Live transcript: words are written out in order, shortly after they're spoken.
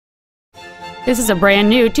This is a brand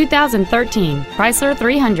new 2013 Chrysler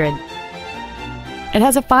 300. It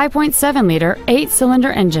has a 5.7-liter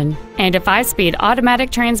 8-cylinder engine and a 5-speed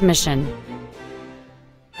automatic transmission.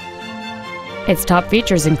 Its top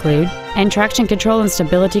features include traction control and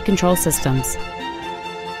stability control systems.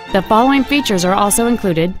 The following features are also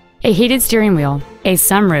included: a heated steering wheel, a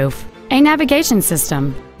sunroof, a navigation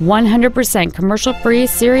system, 100% commercial-free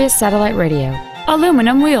Sirius satellite radio,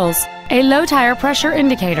 aluminum wheels, a low tire pressure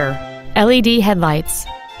indicator, LED headlights,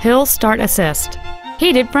 hill start assist,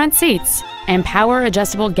 heated front seats, and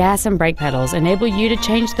power-adjustable gas and brake pedals enable you to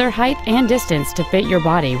change their height and distance to fit your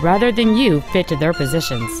body rather than you fit to their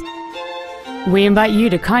positions. We invite you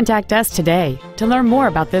to contact us today to learn more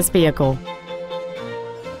about this vehicle.